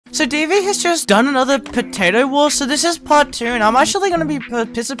So DV has just done another potato war, so this is part 2, and I'm actually going to be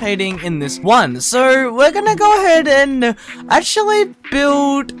participating in this one. So we're going to go ahead and actually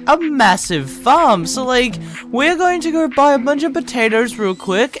build a massive farm. So like, we're going to go buy a bunch of potatoes real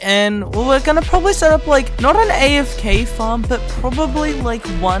quick, and we're going to probably set up like, not an AFK farm, but probably like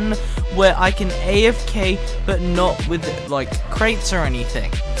one where I can AFK, but not with like crates or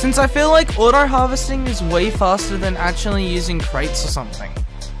anything. Since I feel like auto harvesting is way faster than actually using crates or something.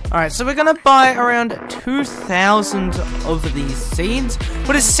 Alright, so we're gonna buy around 2,000 of these seeds.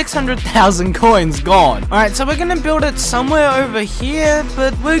 What is 600,000 coins gone? Alright, so we're gonna build it somewhere over here,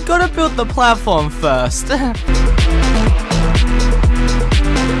 but we've gotta build the platform first.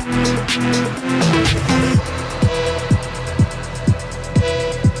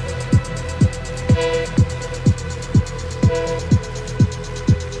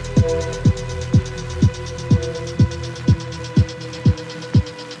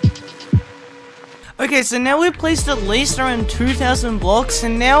 Okay, so now we've placed at least around 2,000 blocks,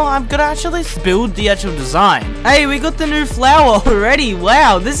 and now I'm gonna actually build the actual design. Hey, we got the new flower already.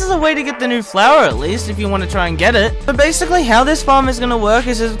 Wow, this is a way to get the new flower at least, if you want to try and get it. But basically how this farm is gonna work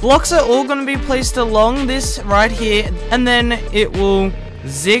is blocks are all gonna be placed along this right here, and then it will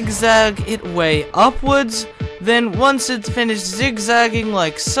zigzag it way upwards. Then once it's finished zigzagging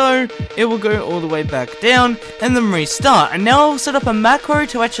like so, it will go all the way back down and then restart. And now I'll set up a macro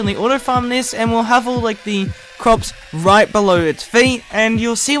to actually auto farm this, and we'll have all like the crops right below its feet, and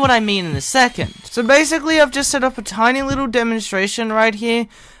you'll see what I mean in a second. So basically I've just set up a tiny little demonstration right here,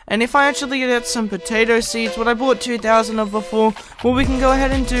 and if I actually get some potato seeds, what I bought 2,000 of before, what we can go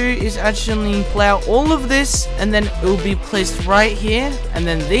ahead and do is actually plow all of this, and then it will be placed right here, and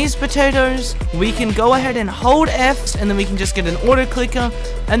then these potatoes, we can go ahead and hold F, and then we can just get an auto clicker,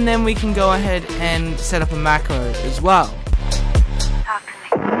 and then we can go ahead and set up a macro as well.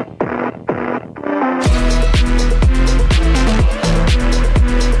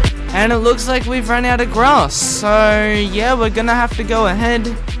 And it looks like we've run out of grass, so yeah, we're gonna have to go ahead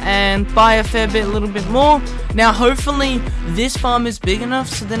and buy a little bit more. Now hopefully this farm is big enough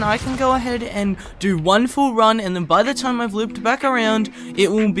so then I can go ahead and do one full run, and then by the time I've looped back around,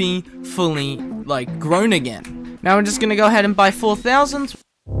 it will be fully like grown again. Now we're just gonna go ahead and buy 4,000.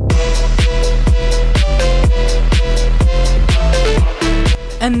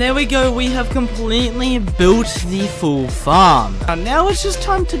 And there we go, we have completely built the full farm. Now it's just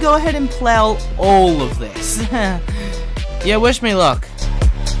time to go ahead and plow all of this. Yeah, wish me luck.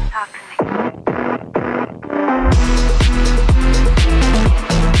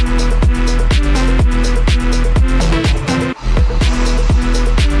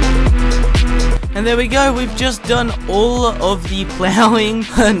 And there we go, we've just done all of the plowing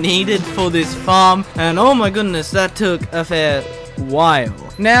needed for this farm. And oh my goodness, that took a fair while.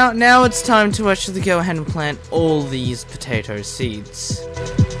 Now it's time to actually go ahead and plant all these potato seeds.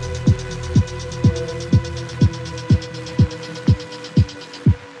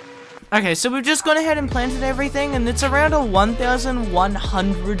 Okay, so we've just gone ahead and planted everything, and it's around a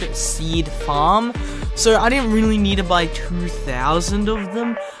 1,100 seed farm. So I didn't really need to buy 2,000 of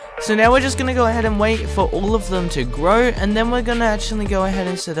them. So now we're just going to go ahead and wait for all of them to grow, and then we're going to actually go ahead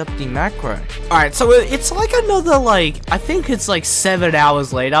and set up the macro. Alright, so it's like another, like, I think it's like 7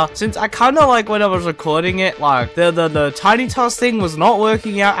 hours later, since I kind of like when I was recording it, like, the tiny toss thing was not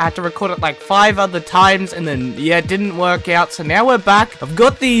working out. I had to record it like 5 other times, and then, yeah, it didn't work out. So now we're back. I've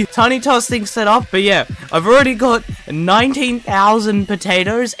got the tiny toss thing set up, but yeah, I've already got 19,000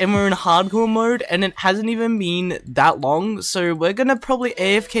 potatoes, and we're in hardcore mode, and it hasn't even been that long, so we're going to probably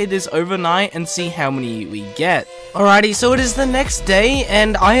AFK this overnight and see how many we get. Alrighty, so it is the next day,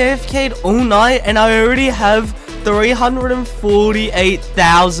 and I AFK'd all night, and I already have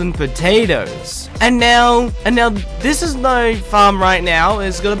 348,000 potatoes. And now this is no farm right now.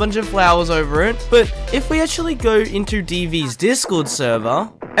 It's got a bunch of flowers over it. But if we actually go into DV's Discord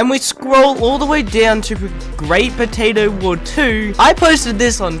server and we scroll all the way down to Great Potato War 2, I posted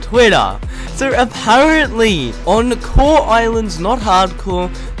this on Twitter. So apparently on Core Islands, not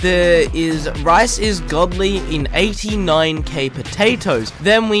hardcore, there is rice is godly in 89k potatoes.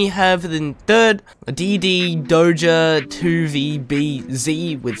 Then we have the third DD Doja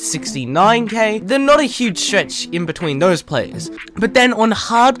 2VBZ with 69k. Then not a huge stretch in between those players. But then on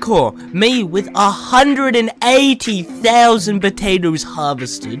hardcore, me with 180,000 potatoes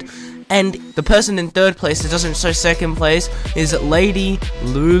harvested. And the person in third place that doesn't show second place is Lady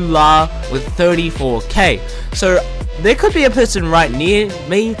Lula with 34k. So there could be a person right near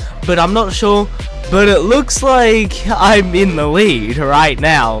me, but I'm not sure. But it looks like I'm in the lead right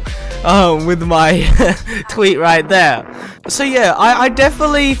now. with my tweet right there. So yeah, I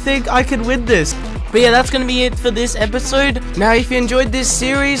definitely think I could win this. But yeah, that's going to be it for this episode. Now, if you enjoyed this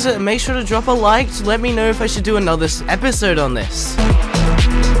series, make sure to drop a like to let me know if I should do another episode on this.